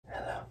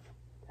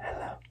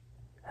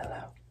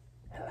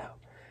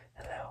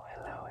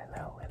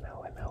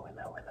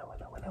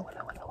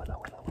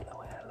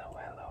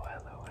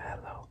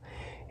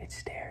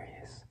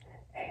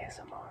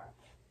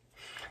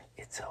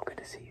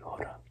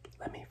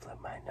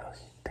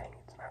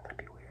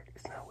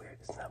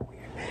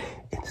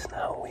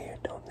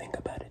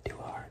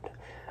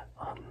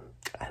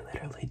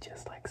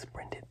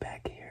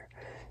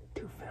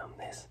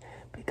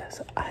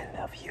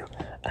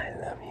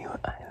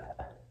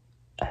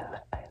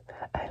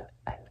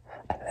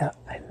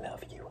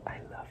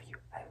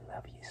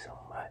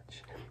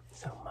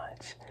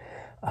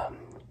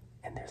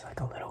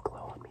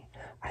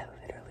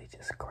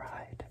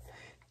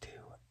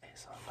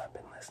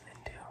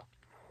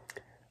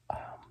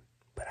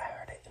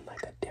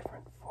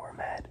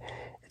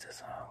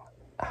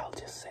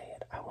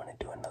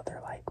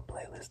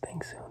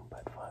thing soon,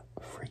 but fuck,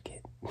 freak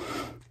it.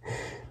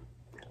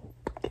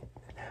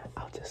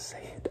 I'll just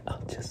say it.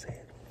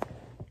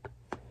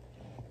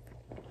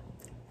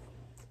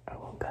 I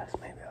won't cuss,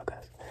 maybe I'll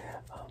cuss.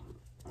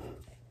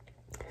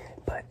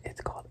 But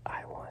it's called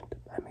I Want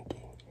by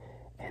Mickey,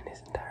 and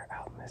his entire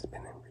album has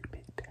been in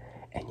repeat.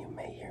 And you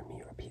may hear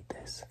me repeat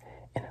this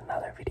in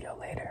another video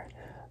later,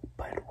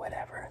 but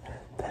whatever.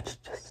 That's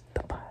just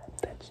the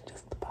vibe. That's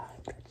just the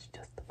vibe.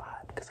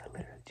 Because I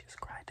literally just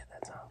cried to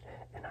that song,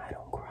 and I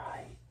don't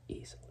cry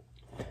easily.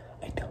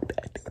 I don't. Look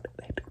at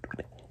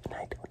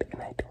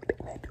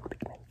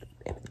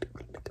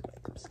my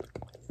lips. Look at my lips. Look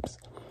at my lips.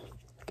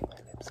 Look at my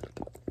lips.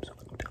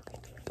 What I'm talking.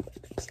 Look at my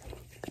lips.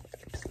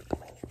 Look at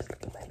my lips.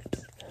 Look at my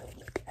lips.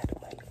 Look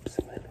at my lips.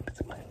 My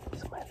lips. My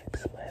lips. My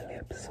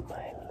lips.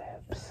 My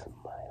lips.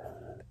 My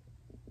lips.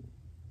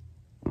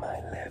 My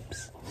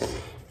lips.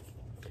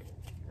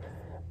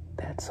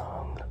 That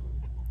song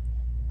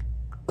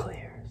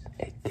clears.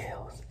 It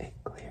kills. It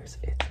clears.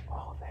 It's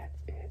all that.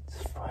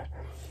 It's fun.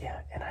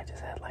 Yeah, and I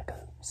just had like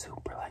a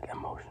super like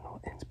emotional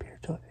and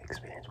spiritual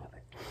experience with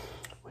it,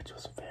 which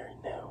was very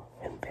new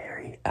and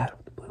very out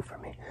of the blue for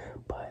me,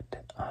 but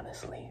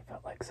honestly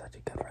felt like such a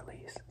good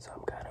release. So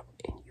I'm kind of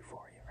in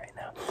euphoria right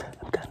now.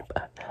 I'm kind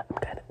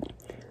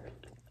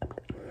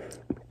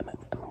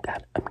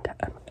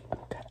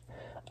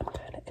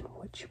of in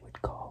what you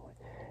would call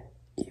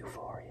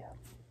euphoria,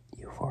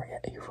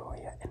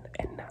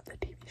 and not the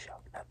TV show,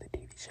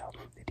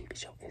 The TV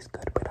show is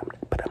good, but I'm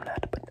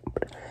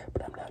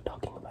not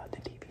talking about the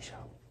TV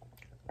show.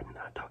 I'm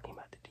not talking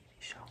about the TV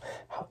show.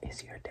 How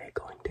is your day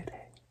going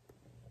today?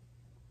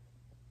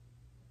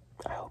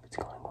 I hope it's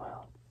going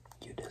well.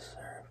 You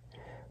deserve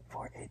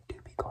for it to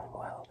be going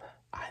well.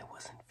 I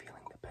wasn't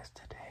feeling the best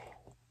today.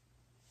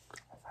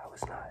 I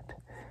was not.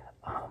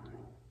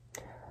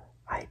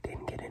 I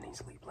didn't get any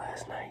sleep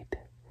last night,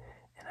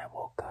 and I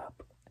woke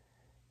up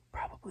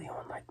probably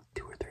on like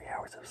 2 or 3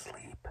 hours of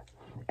sleep,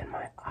 and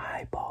my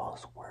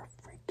eyeballs were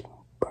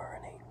freaking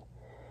burning.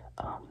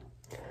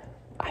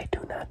 I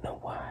do not know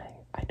why.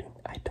 I do not.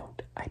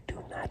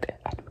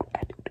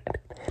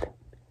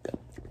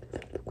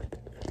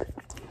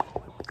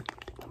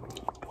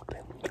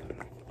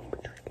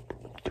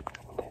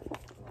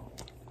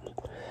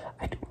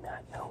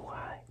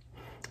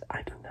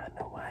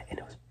 And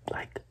it was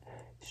like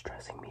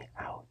stressing me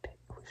out. It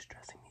was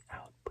stressing me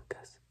out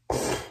because,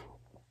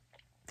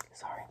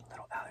 sorry,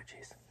 little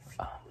allergies.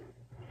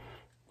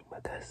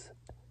 Because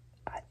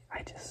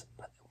I just,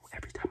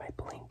 every time I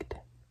blinked,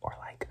 or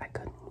like I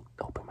couldn't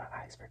open my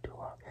eyes for too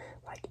long,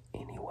 like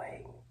any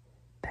way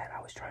that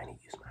I was trying to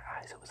use my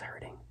eyes, it was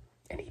hurting.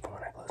 And even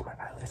when I closed my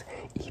eyelids,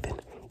 even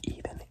when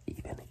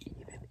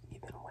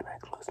I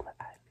closed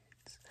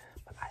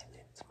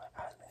my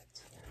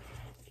eyelids,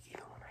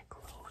 even when I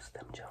closed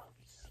them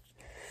Jones,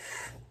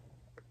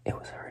 it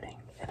was hurting.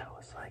 And I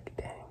was like,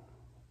 dang,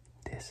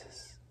 this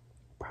is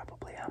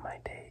probably how my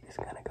day is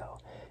gonna go.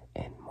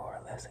 And more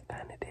or less it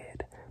kinda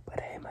did. But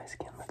hey, my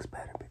skin looks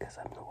better because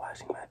I've been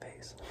washing my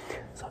face.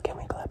 So can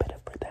we clap it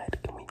up for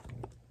that? Can we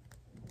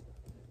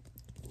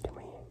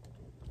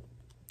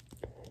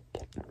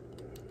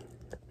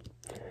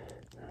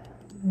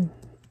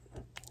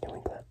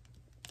clap?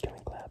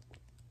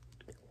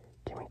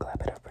 Can we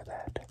clap it up for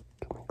that?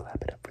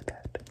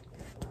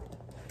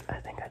 I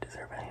think I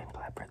deserve a hand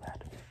clap for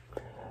that.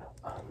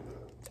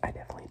 I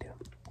definitely do.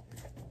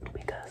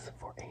 Because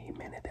for a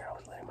minute there I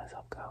was letting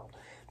myself go.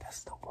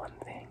 That's the one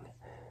thing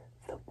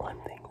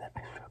that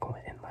I struggle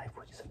with in life,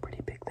 which is a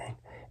pretty big thing,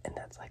 and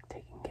that's like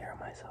taking care of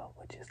myself,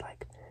 which is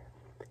like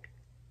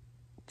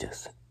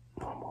just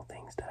normal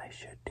things that I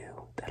should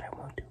do that I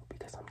won't do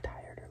because I'm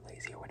tired or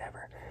lazy or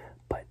whatever,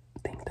 but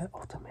things that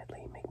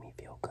ultimately make me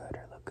feel good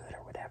or look good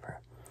or whatever,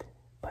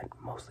 but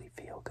mostly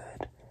feel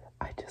good,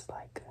 I just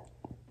like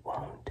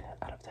won't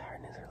out of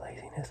tiredness or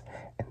laziness,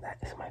 and that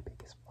is my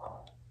biggest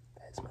flaw.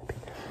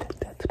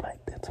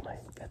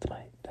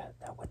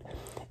 That would,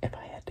 if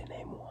I had to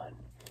name one,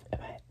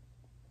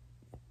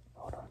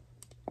 hold on.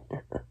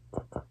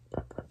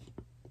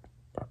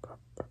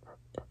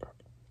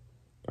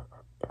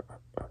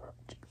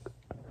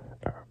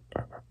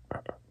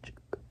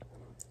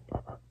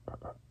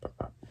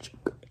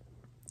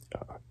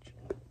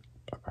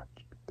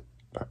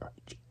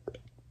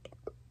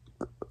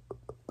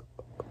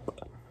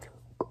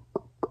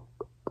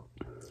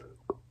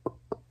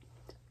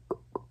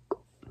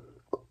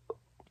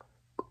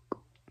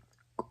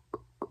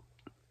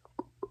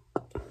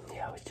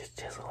 Yeah, I was just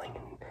chiseling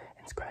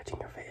and scratching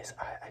your face.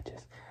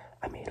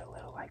 I made a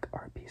little like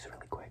art piece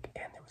really quick,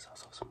 and there was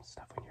also some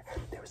stuff on your,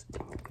 there was,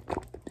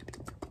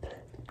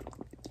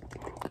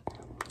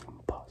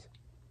 pause.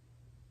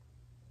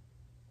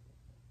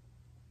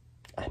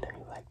 I know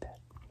you like that.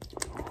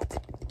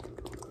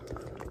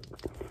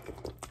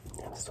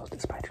 And so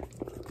despite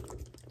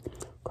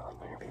calling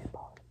on your face,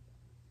 pause.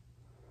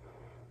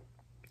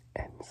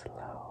 And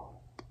slowly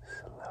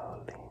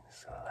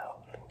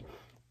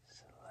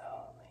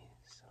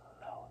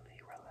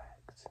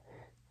relax.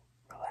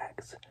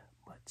 Relax,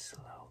 but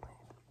slowly.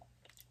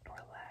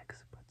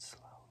 Relax, but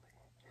slowly.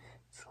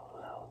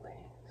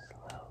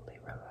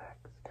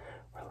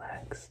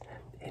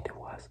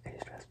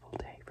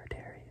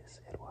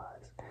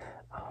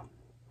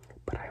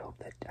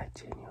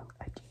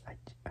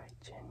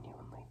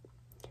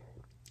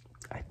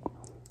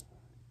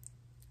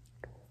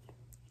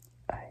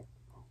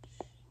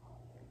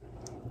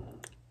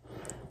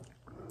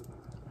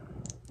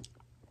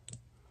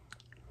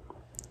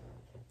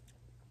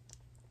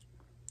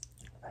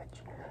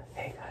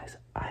 Hey guys,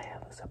 I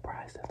have a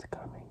surprise that's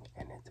coming,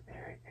 and it's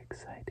very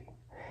exciting,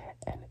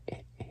 and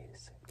it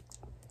is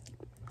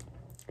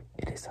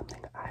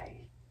something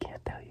I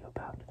can't tell you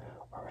about,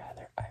 or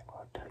rather, I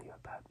won't tell you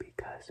about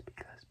because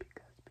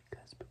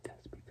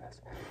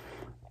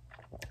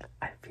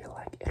I feel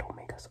like it'll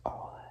make us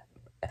all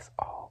of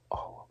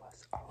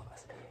us,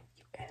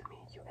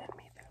 you and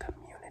me, the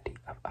community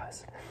of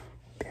us,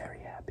 very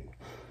happy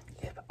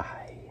if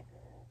I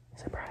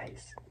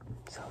surprise.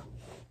 So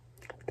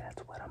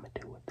that's what I'm gonna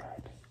do with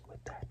that.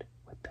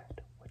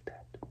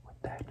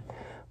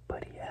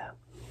 But yeah,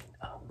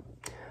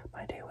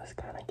 my day was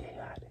kind of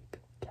chaotic,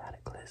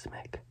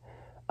 cataclysmic,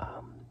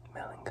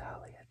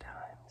 melancholy at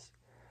times.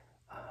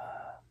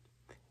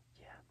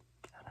 Yeah,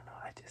 I don't know.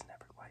 I just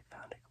never quite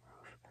found a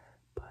groove.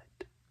 But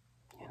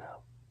you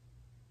know,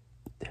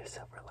 there's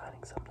silver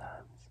linings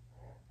sometimes.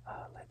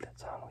 Like that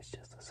song was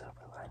just a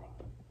silver lining.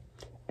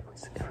 It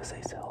was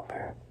a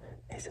silver.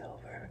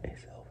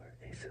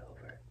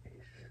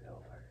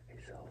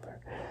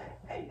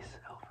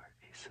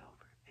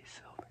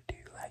 Do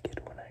you like it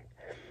when I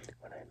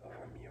go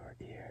from your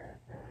ear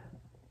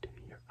to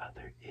your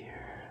other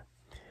ear,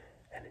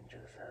 and it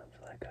just sounds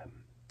like I'm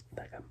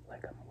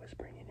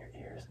whispering in your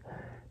ears?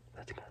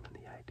 That's kind of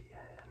the idea,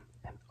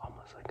 and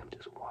almost like I'm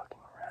just walking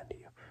around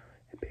you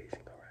and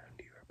pacing around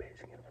you or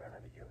pacing in front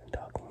of you and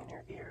talking in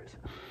your ears.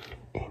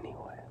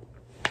 Anyway,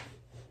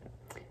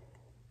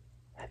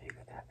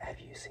 have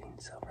you seen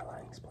Silver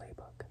Linings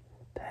Playbook?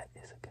 That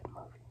is a good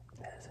movie.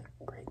 That is a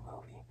great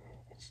movie.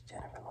 It's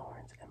Jennifer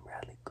Lawrence and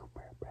Bradley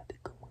Cooper. Bradley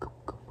Coop.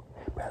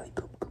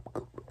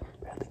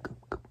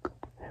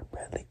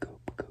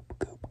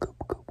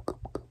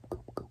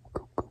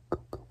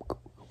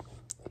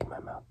 Look at my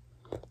mouth.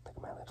 Look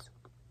at my lips.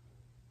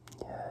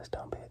 Yes,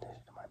 don't pay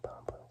attention to my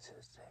bump.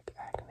 Cystic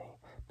acne.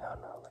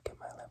 No, look at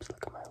my lips.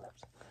 Look at my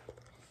lips.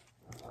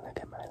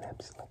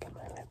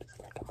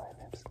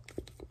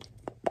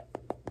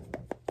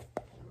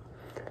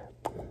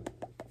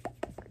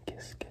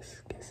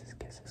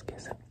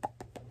 Kiss.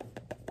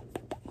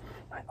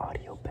 My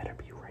audio better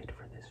be right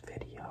for this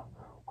video,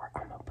 or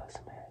I'ma bust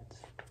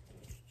meds.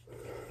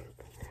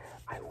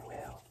 I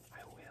will.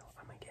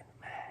 I'm gonna get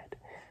mad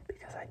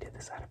because I did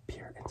this out of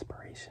pure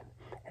inspiration,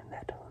 and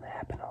that doesn't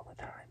happen all the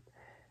time.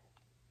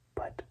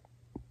 But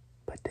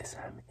this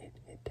time it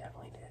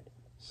definitely did.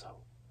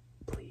 So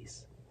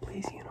please,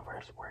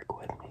 universe, work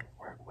with me,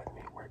 work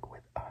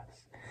with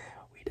us.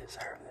 We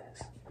deserve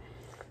this.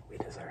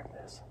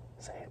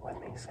 Say it with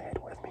me. Say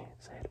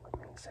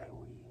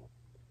we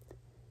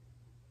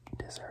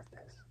deserve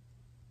this.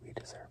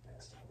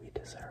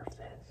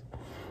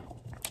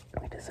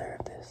 We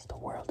deserve this. The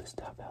world is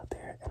tough out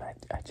there, and I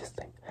just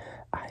think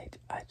I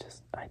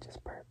just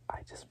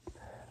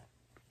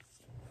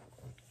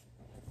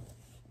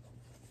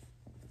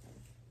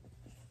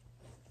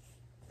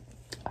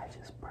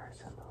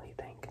personally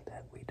think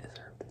that we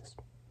deserve this.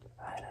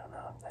 I don't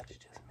know if that's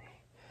just me.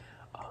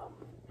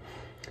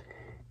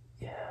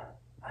 Yeah,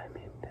 I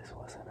mean, this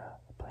wasn't a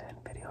planned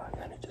video. I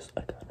got just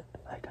turned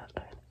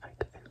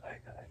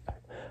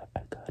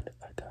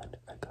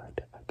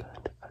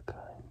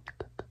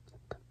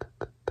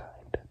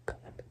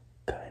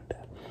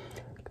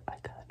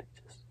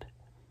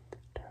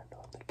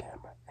on the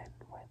camera and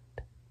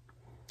went.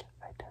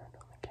 I turned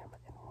on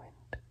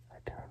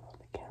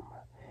the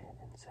camera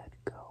and said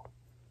go.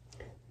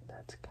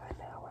 That's kind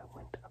of how I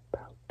went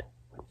about.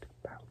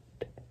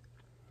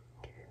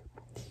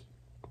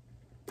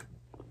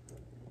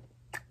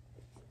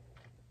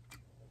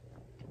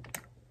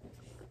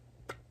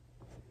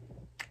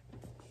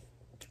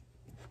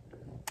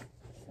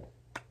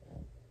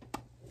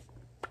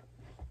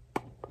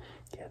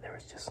 Yeah, there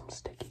was just some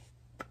sticky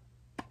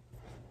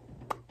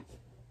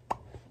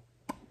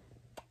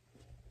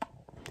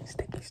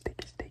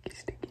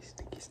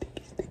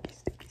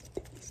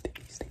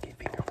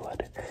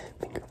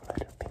finger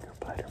flutter, finger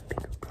flutter.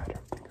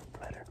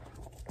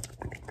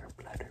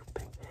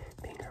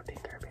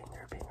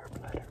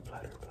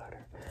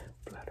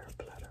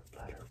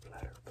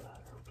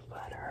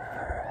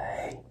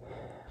 Hey.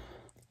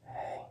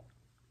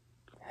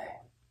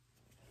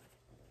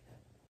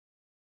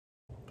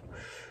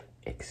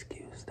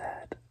 Excuse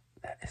that.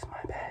 That is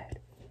my bad.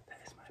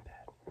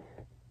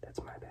 That's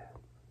my bad.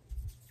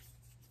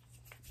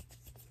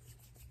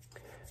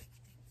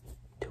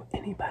 To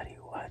anybody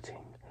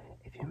watching,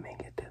 if you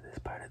make it to this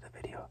part of the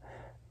video,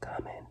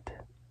 comment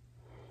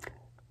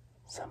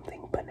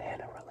something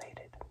banana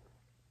related.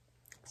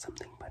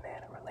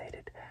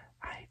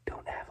 I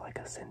don't have like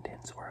a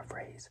sentence or a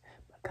phrase,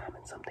 but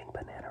comment something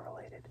banana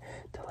related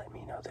to let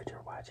me know that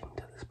you're watching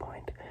to this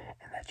point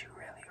and that you're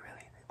really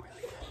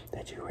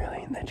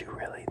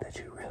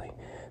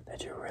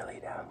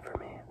down for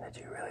me, that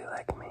you really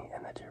like me,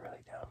 and that you're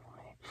really down for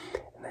me,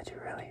 and that you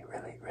really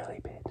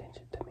pay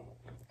attention to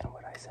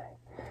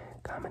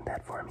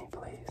that for me,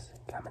 please.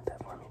 Comment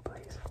that for me,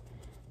 please.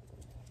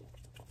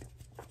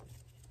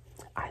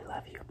 I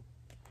love you.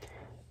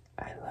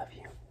 I love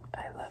you.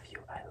 I love you.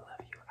 I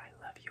love you. I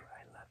love you.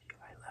 I love you.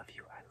 I love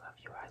you. I love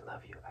you. I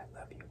love you. I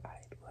love you.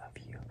 I love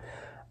you.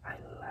 I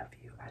love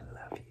you. I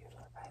love you.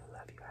 I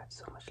love you. I have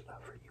so much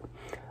love for you.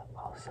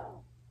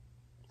 Also,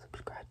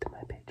 subscribe to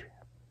my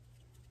Patreon.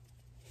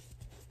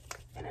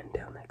 And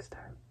until next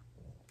time.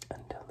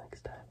 Until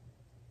next time.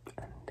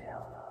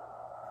 Until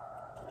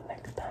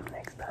next time.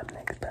 Next time.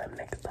 Next time.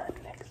 Next time.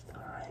 Next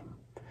time.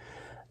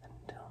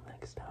 Until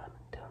next time.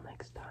 Until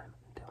next time.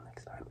 Until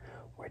next time.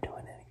 We're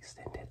doing an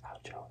extended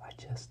outro. I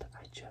just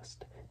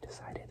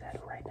decided that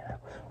right now